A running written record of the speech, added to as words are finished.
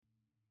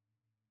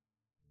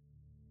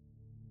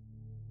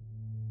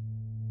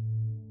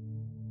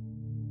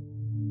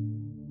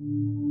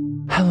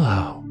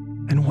Hello,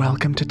 and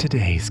welcome to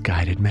today's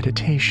guided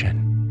meditation.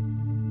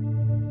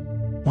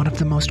 One of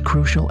the most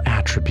crucial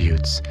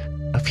attributes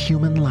of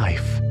human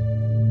life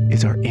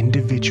is our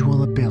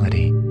individual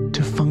ability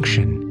to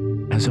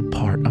function as a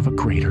part of a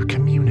greater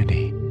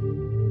community.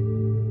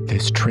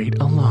 This trait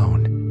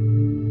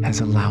alone has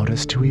allowed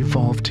us to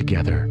evolve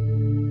together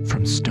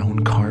from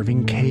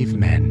stone-carving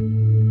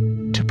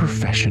cavemen to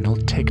professional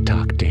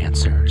TikTok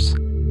dancers.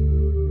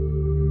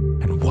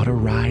 And what a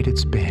ride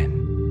it's been.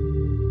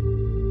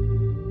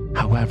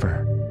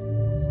 However,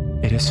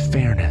 it is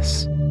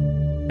fairness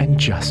and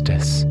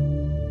justice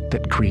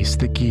that grease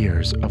the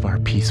gears of our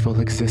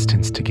peaceful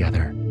existence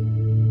together,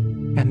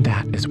 and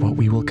that is what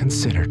we will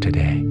consider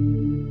today.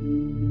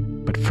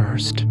 But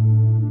first,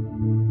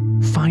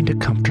 find a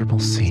comfortable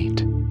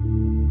seat,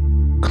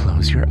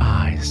 close your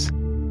eyes,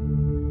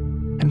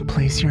 and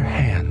place your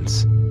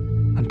hands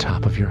on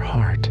top of your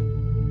heart.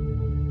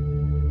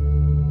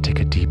 Take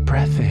a deep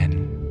breath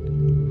in.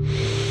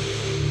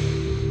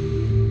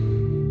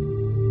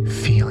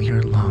 Feel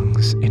your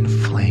lungs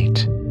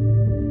inflate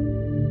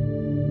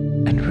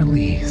and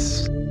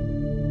release,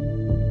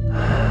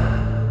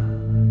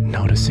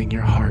 noticing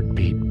your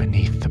heartbeat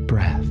beneath the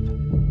breath.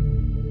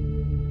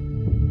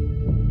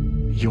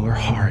 Your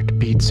heart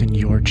beats in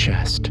your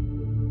chest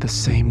the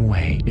same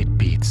way it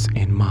beats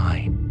in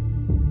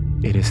mine.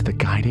 It is the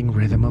guiding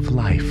rhythm of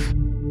life,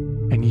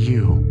 and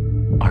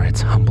you are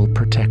its humble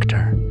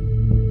protector.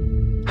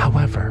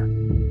 However,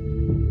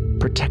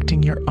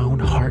 protecting your own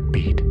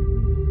heartbeat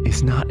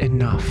is not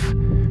enough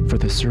for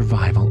the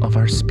survival of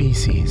our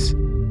species.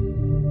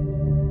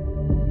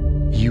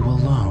 You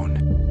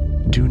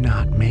alone do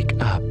not make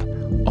up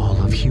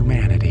all of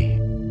humanity.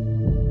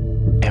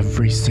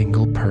 Every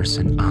single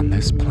person on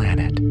this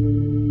planet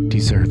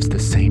deserves the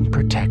same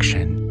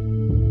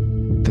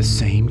protection, the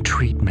same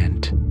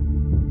treatment,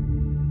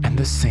 and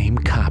the same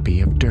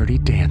copy of Dirty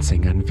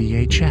Dancing on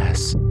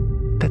VHS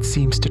that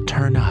seems to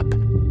turn up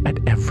at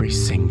every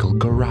single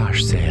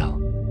garage sale.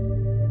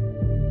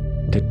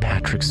 Did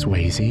Patrick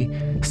Swayze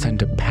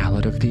send a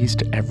pallet of these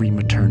to every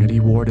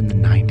maternity ward in the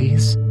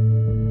 90s?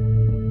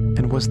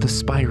 And was the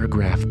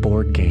Spirograph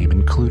board game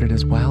included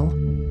as well?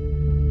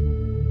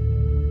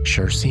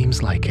 Sure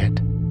seems like it.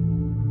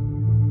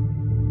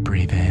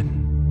 Breathe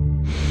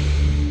in.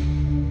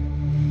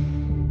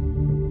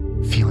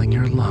 Feeling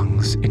your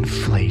lungs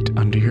inflate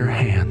under your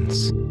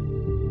hands.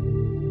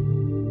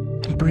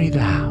 And breathe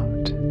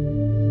out,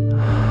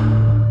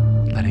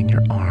 letting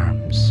your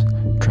arms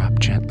drop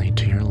gently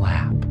to your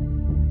lap.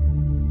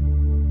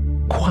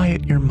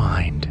 Quiet your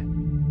mind.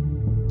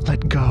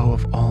 Let go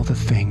of all the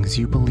things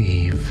you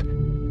believe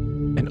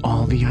and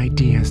all the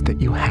ideas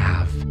that you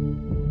have,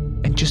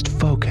 and just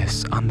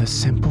focus on the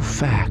simple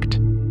fact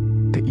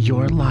that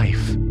your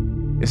life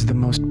is the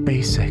most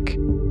basic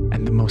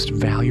and the most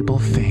valuable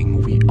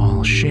thing we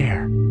all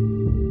share.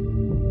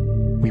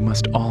 We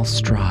must all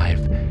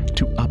strive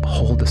to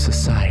uphold a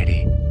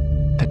society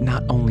that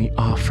not only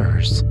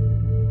offers,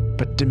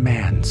 but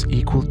demands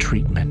equal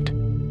treatment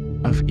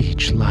of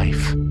each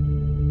life,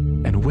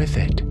 and with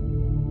it,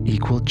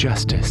 equal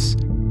justice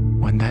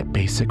when that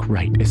basic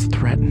right is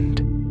threatened.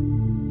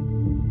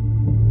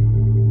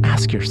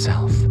 Ask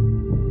yourself,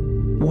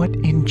 what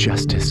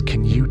injustice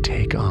can you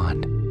take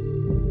on?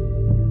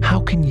 How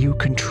can you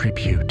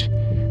contribute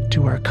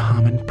to our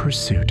common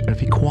pursuit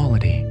of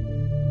equality?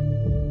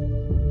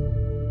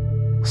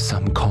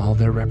 Some call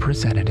their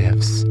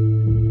representatives,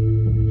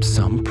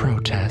 some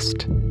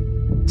protest,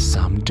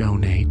 some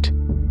donate,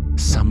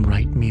 some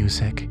write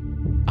music,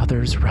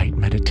 others write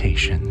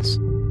meditations,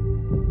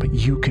 but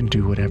you can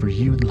do whatever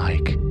you'd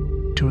like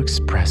to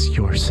express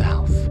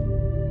yourself.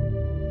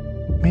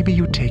 Maybe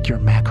you take your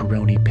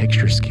macaroni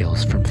picture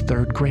skills from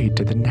 3rd grade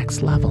to the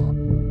next level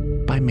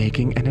by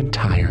making an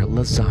entire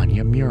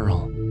lasagna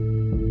mural.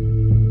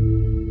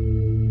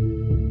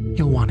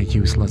 You'll want to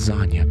use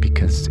lasagna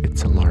because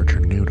it's a larger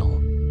noodle.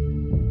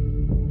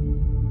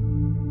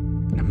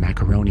 And a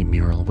macaroni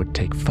mural would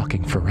take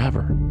fucking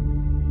forever.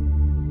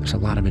 There's a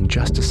lot of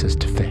injustices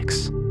to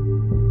fix.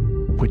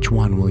 Which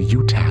one will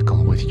you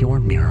tackle with your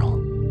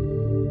mural?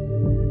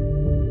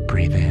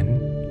 Breathe in.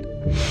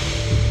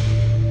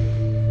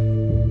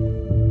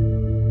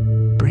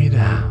 Breathe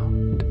out.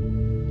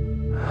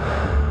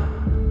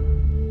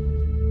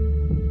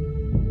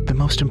 The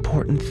most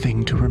important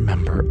thing to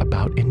remember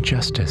about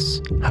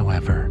injustice,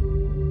 however,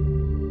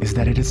 is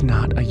that it is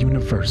not a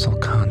universal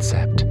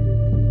concept.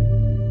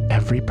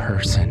 Every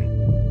person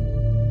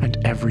and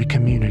every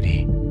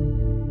community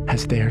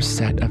has their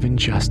set of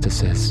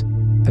injustices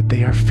that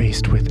they are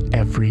faced with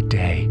every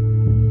day,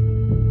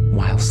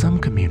 while some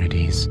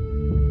communities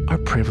are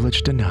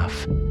privileged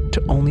enough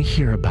to only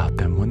hear about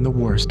them when the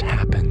worst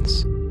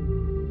happens.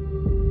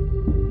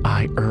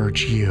 I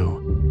urge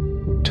you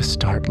to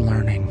start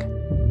learning.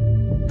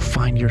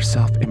 Find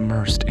yourself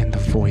immersed in the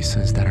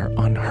voices that are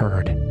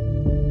unheard.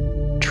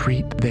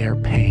 Treat their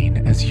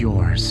pain as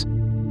yours,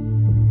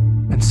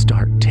 and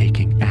start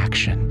taking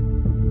action.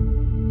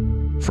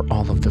 For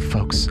all of the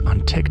folks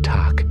on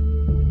TikTok,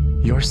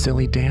 your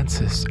silly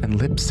dances and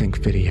lip sync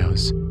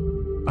videos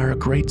are a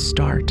great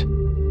start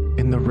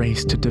in the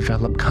race to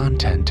develop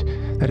content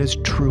that is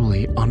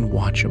truly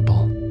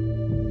unwatchable.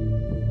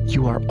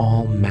 You are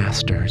all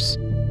masters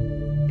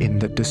in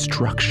the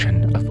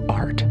destruction of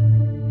art.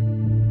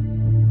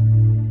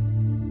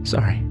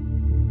 Sorry,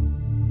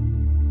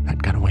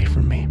 that got away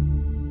from me.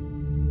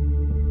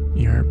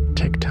 Your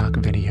TikTok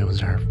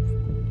videos are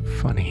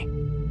funny.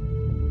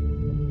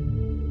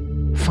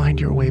 Find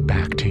your way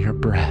back to your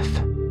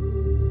breath.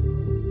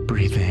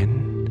 Breathe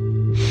in.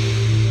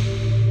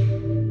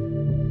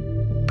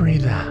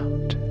 Breathe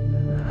out.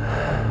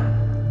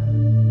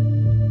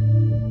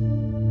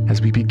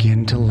 As we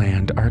begin to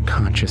land our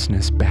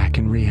consciousness back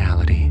in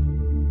reality,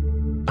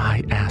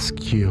 I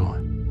ask you,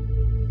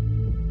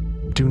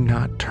 do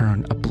not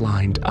turn a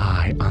blind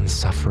eye on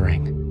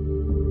suffering.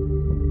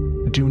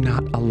 Do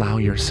not allow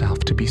yourself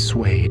to be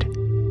swayed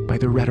by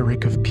the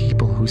rhetoric of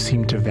people who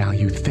seem to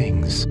value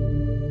things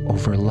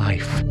over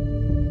life.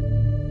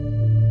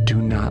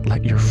 Do not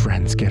let your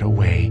friends get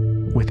away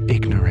with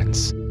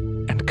ignorance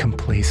and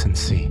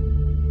complacency.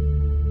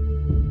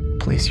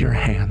 Place your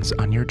hands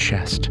on your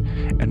chest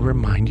and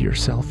remind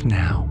yourself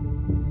now,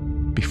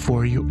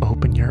 before you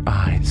open your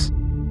eyes,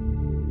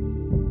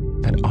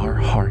 that our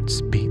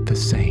hearts beat the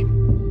same,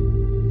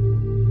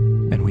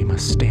 and we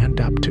must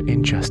stand up to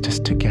injustice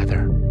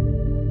together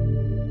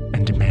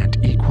and demand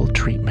equal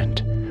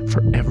treatment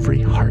for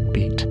every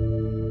heartbeat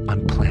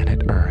on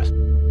planet Earth.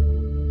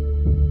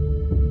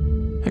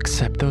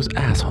 Except those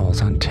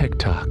assholes on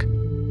TikTok.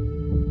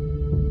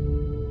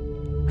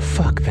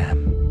 Fuck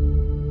them.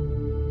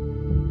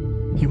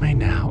 You may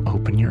now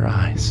open your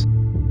eyes.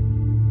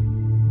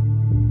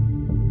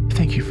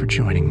 Thank you for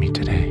joining me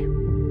today.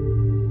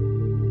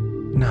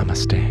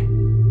 Namaste.